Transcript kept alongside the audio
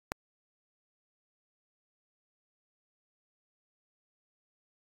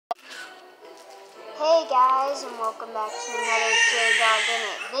Hey guys, and welcome back to another J-Dog In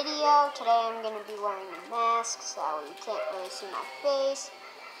It video. Today I'm going to be wearing a mask so you can't really see my face.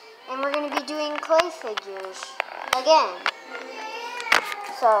 And we're going to be doing clay figures again.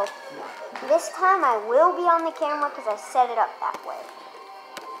 So, this time I will be on the camera because I set it up that way.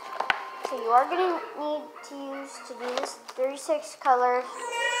 So you are going to need to do this 36 color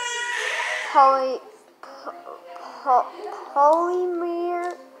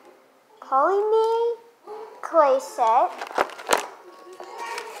polymer clay set.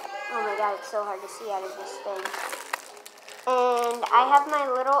 Oh my god, it's so hard to see out of this thing. And I have my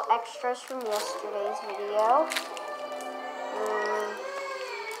little extras from yesterday's video.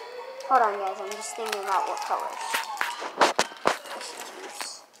 Hold on guys, I'm just thinking about what colors I should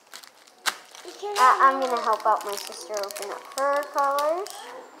use. I'm going to help out my sister open up her colors.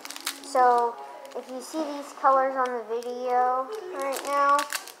 So, if you see these colors on the video right now,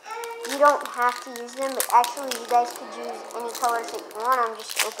 you don't have to use them, but actually you guys could use any colors that you want. I'm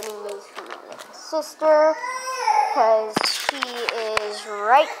just opening these for my little sister, because she is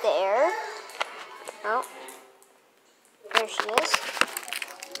right there. Oh, there she is.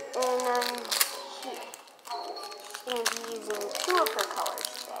 And she's going to be using 2 of her colors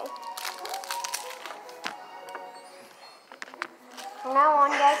today. From now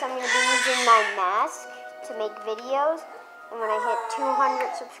on, guys, I'm going to be using my mask to make videos. And when I hit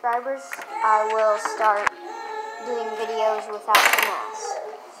 200 subscribers, I will start doing videos without the mask.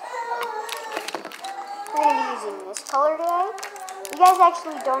 We're going to be using this color today. You guys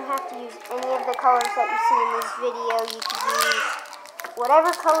actually don't have to use any of the colors that you see in this video. You can use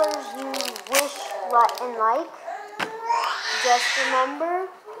whatever colors you wish and like. Just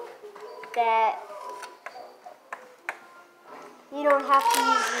remember that you don't have to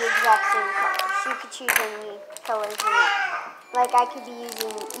use the exact same colors. You could choose any colors you want. Like I could be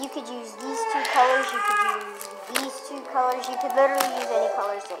using, you could use these 2 colors, you could use these 2 colors, you could literally use any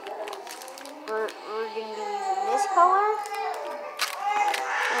colors that you want. We're going to be using this color,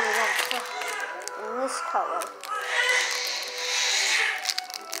 and this color.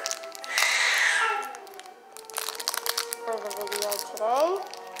 For the video today.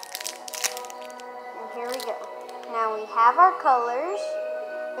 And here we go. Now we have our colors,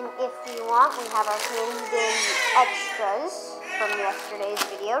 and if we want, we have our handy extras from yesterday's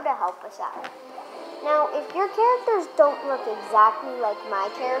video to help us out. Now, if your characters don't look exactly like my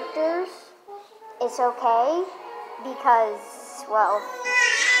characters, it's okay, because, well,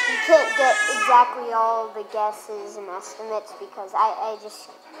 you can't get exactly all the guesses and estimates because I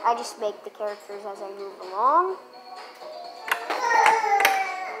just make the characters as I move along.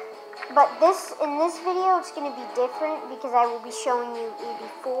 But in this video, it's going to be different because I will be showing you a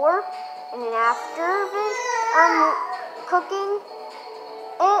before and an after of it, cooking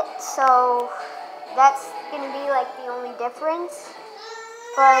it. So that's going to be like the only difference.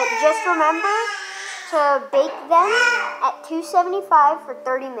 But just remember to bake them at 275 for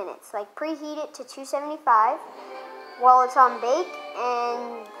 30 minutes. Like preheat it to 275 while it's on bake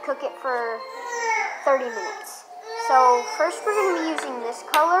and cook it for 30 minutes. So first we're going to be using this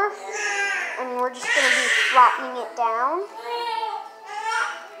color, and we're just going to be flattening it down.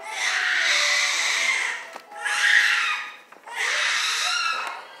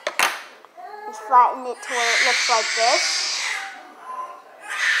 We flatten it to where it looks like this.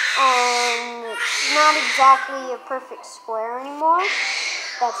 And it's not exactly a perfect square anymore.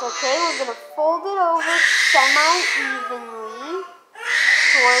 That's okay. We're going to fold it over semi-evenly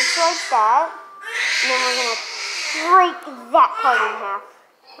towards like that. And then we're going to break that part in half.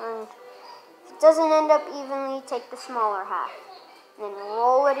 And if it doesn't end up evenly, take the smaller half. And then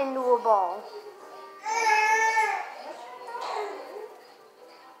roll it into a ball.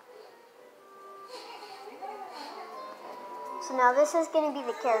 So now this is going to be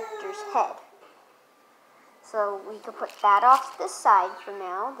the character's head. So we could put that off to the side for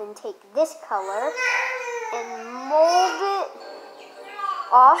now. Then take this color and mold it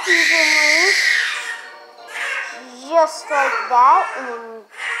off evenly. Just like that, and then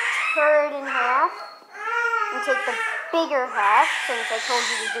turn it in half, and take the bigger half, since I told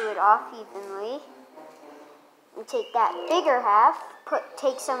you to do it off evenly, and take that bigger half,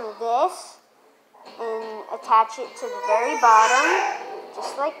 take some of this, and attach it to the very bottom,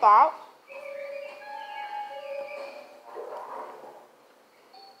 just like that.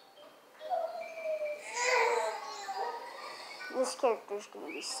 This character's going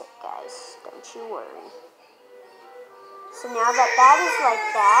to be sick, guys, don't you worry. So now that is like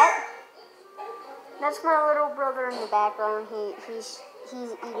that, that's my little brother in the background. He's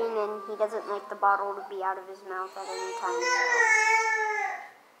eating and he doesn't like the bottle to be out of his mouth at any time.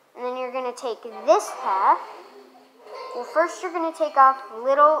 So And then you're going to take this half. Well, first you're going to take off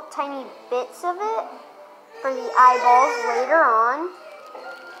little tiny bits of it for the eyeballs later on.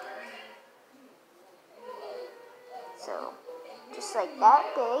 So, just like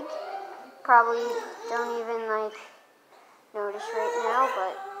that big. Probably don't even like notice right now,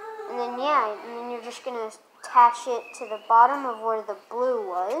 but, and then yeah, and then you're just going to attach it to the bottom of where the blue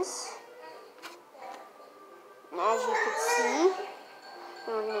was. And as you can see,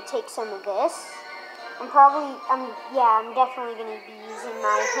 we're going to take some of this. I'm definitely going to be using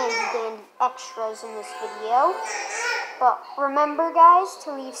my handy dandy extras in this video. But remember guys,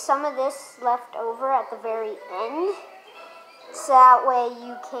 to leave some of this left over at the very end. So that way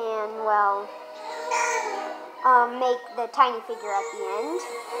you can, well, make the tiny figure at the end.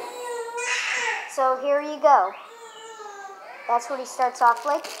 So here you go. That's what he starts off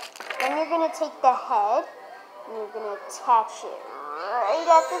like. Then you're going to take the head and you're going to attach it right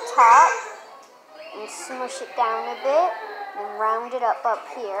at the top and smush it down a bit and round it up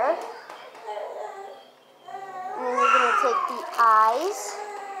here. And then you're going to take the eyes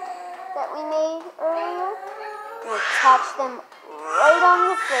that we made earlier and attach them right on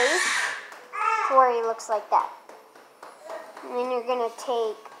the face to where he looks like that. And then you're going to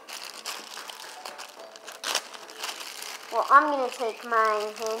take, well, I'm going to take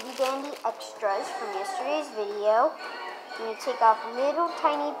my handy dandy extras from yesterday's video. I'm going to take off little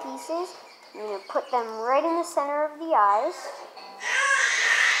tiny pieces. I'm going to put them right in the center of the eyes.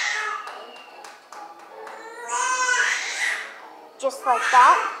 Just like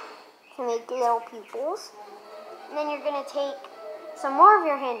that, to make little pupils. And then you're going to take some more of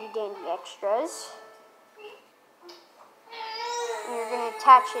your handy dandy extras. And you're going to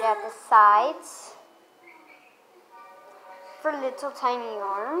attach it at the sides for little tiny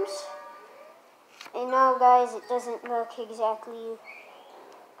arms. I know guys, it doesn't look exactly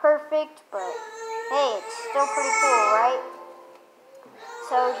perfect, but hey, it's still pretty cool, right?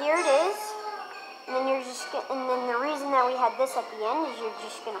 So here it is. And then the reason that we had this at the end is you're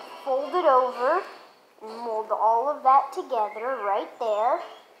just going to fold it over and mold all of that together right there.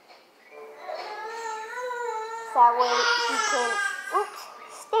 So that way you can,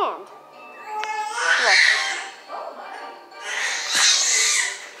 stand. Look.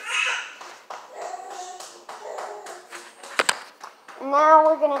 And now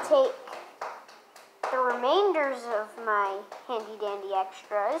we're going to take the remainders of my handy dandy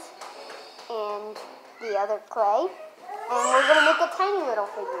extras and the other clay, and we're going to make a tiny little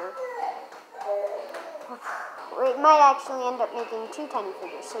figure. It might actually end up making two tiny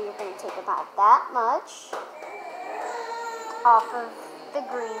figures, so you're going to take about that much off of the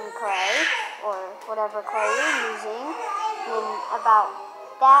green clay, or whatever clay you're using, and about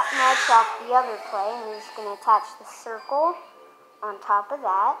that much off the other clay, and you're just going to attach the circle on top of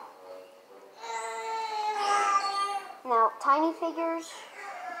that. Now, tiny figures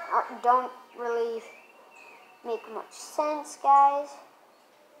don't really make much sense, guys.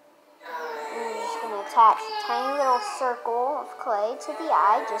 And you're just going to attach a tiny little circle of clay to the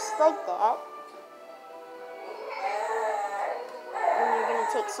eye, just like that. And you're going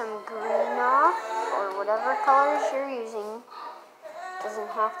to take some green off, or whatever colors you're using. Doesn't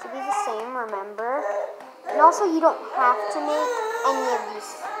have to be the same, remember. And also, you don't have to make any of these.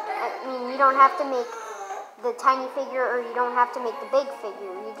 You don't have to make the tiny figure, or you don't have to make the big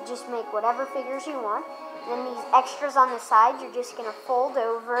figure. You can just make whatever figures you want. And then these extras on the side, you're just going to fold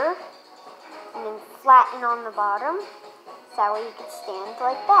over and then flatten on the bottom. So that way you can stand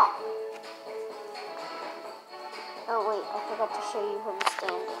like that. Oh wait, I forgot to show you him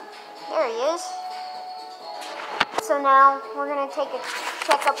standing. There he is. So now we're going to take a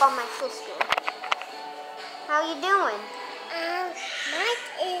check up on my sister. How you doing? Mine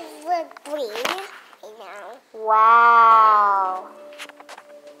is green. Wow.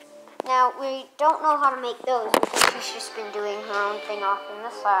 Now, we don't know how to make those because she's just been doing her own thing off on the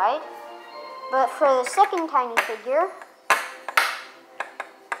side. But for the second tiny figure,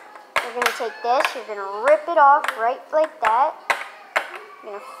 you're going to take this, you're going to rip it off right like that.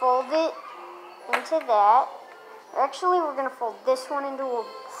 You're going to fold it into that. Or actually, we're going to fold this one into a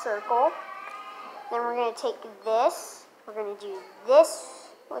circle. Then we're going to take this, we're going to do this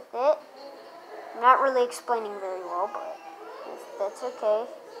with it. I'm not really explaining very well, but that's okay.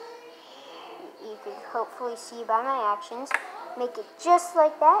 You can hopefully see by my actions. Make it just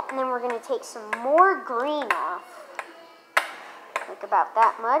like that, and then we're going to take some more green off. Like about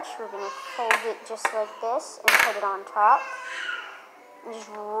that much. We're going to fold it just like this and put it on top. And just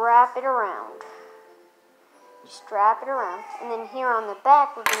wrap it around. Just wrap it around. And then here on the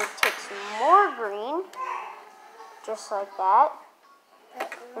back, we're going to take some more green. Just like that.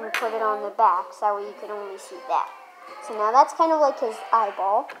 and put it on the back, so that way you can only see that. So now that's kind of like his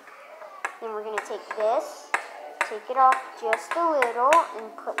eyeball. Then we're going to take this, take it off just a little,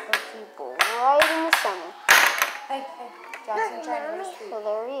 and put the pupil right in the center. Hey, Johnson trying to go to sleep. So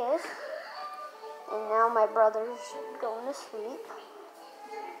there he is. And now my brother's going to sleep.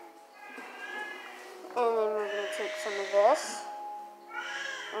 And then we're going to take some of this,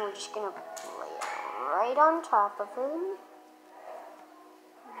 and we're just going to lay it right on top of him.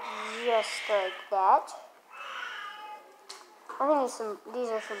 Just like that. I think these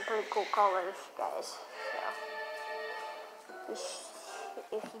are some pretty cool colors, guys. So,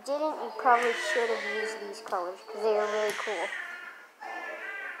 if you didn't, you probably should have used these colors because they are really cool.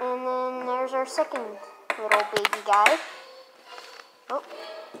 And then there's our second little baby guy. Oh.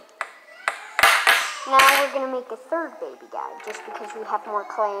 Now we're going to make a third baby guy just because we have more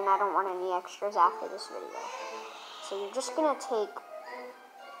clay and I don't want any extras after this video. So you're just going to take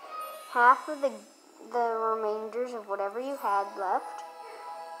half of the remainders of whatever you had left,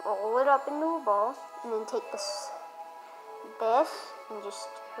 roll it up into a ball, and then take this and just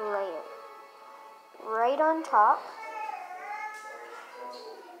lay it right on top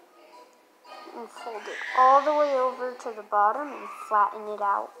and fold it all the way over to the bottom and flatten it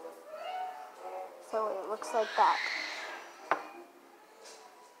out so it looks like that.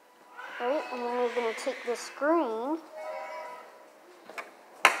 Right, and then you're going to take this green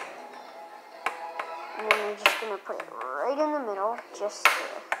and then you're just going to put it right in the middle, just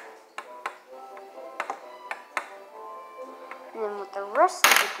there. And then with the rest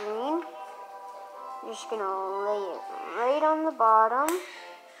of the green, you're just going to lay it right on the bottom,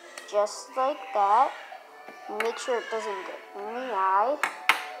 just like that. Make sure it doesn't get in the eye.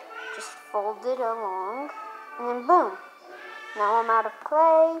 Just fold it along, and then boom. Now I'm out of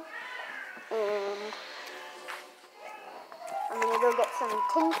clay, and I'm going to go get some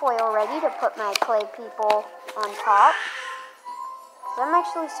tin foil ready to put my clay people on top. So I'm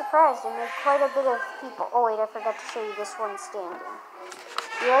actually surprised. I made quite a bit of people. Oh wait, I forgot to show you this one standing.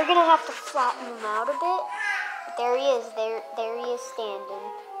 You are going to have to flatten him out a bit. But there he is. There he is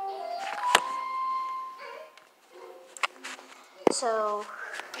standing. So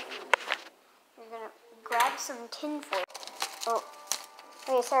you're going to grab some tin foil. Oh,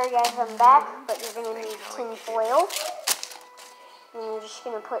 okay, sorry guys, I'm back. But you're going to need tin foil. And you're just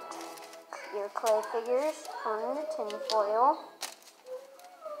going to put your clay figures on the tin foil.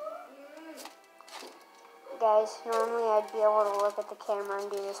 Guys, normally I'd be able to look at the camera and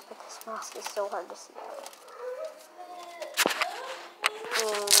do this, but this mask is so hard to see.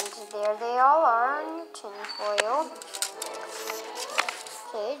 And there they all are on your tin foil.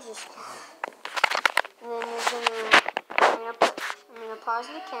 Okay, just... And then I'm gonna pause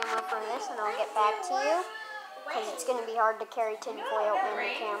the camera for this, and I'll get back to you. Because it's going to be hard to carry tin foil in the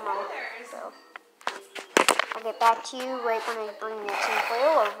camera. So I'll get back to you right when I bring the tin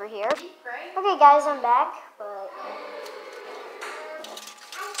foil over here. Okay guys, I'm back.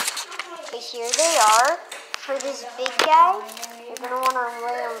 Okay, here they are. For this big guy, you're going to want to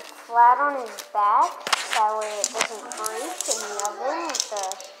lay him flat on his back. So that way it doesn't break in the oven with the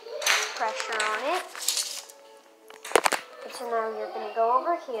pressure on it. Okay, so now you're going to go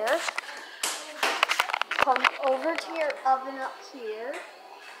over here. Come over to your oven up here,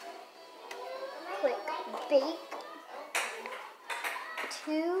 click bake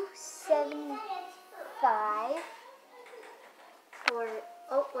 275 for,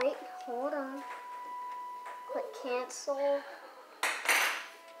 oh wait, hold on, click cancel,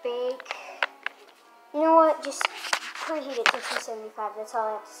 bake, you know what, just preheat it to 275, that's all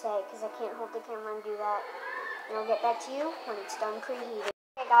I have to say, because I can't hold the camera and do that, and I'll get back to you when it's done preheating.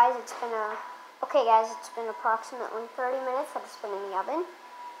 Okay guys, it's been approximately 30 minutes that it's been in the oven.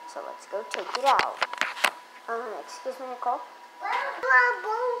 So let's go take it out. Excuse me, Nicole.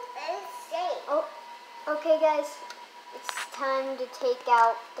 Oh, okay guys. It's time to take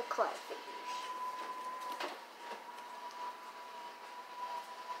out the clay figures.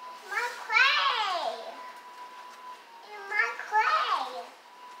 My clay! My clay!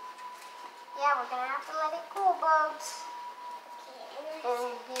 Yeah, we're going to have to let it cool, Bugs.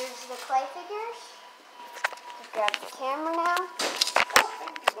 And here's the clay figures. Grab the camera now.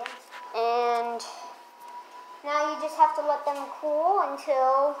 And now you just have to let them cool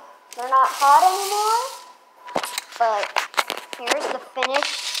until they're not hot anymore. But here's the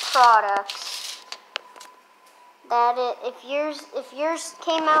finished products. If yours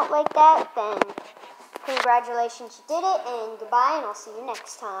came out like that, then congratulations, you did it, and goodbye, and I'll see you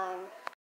next time.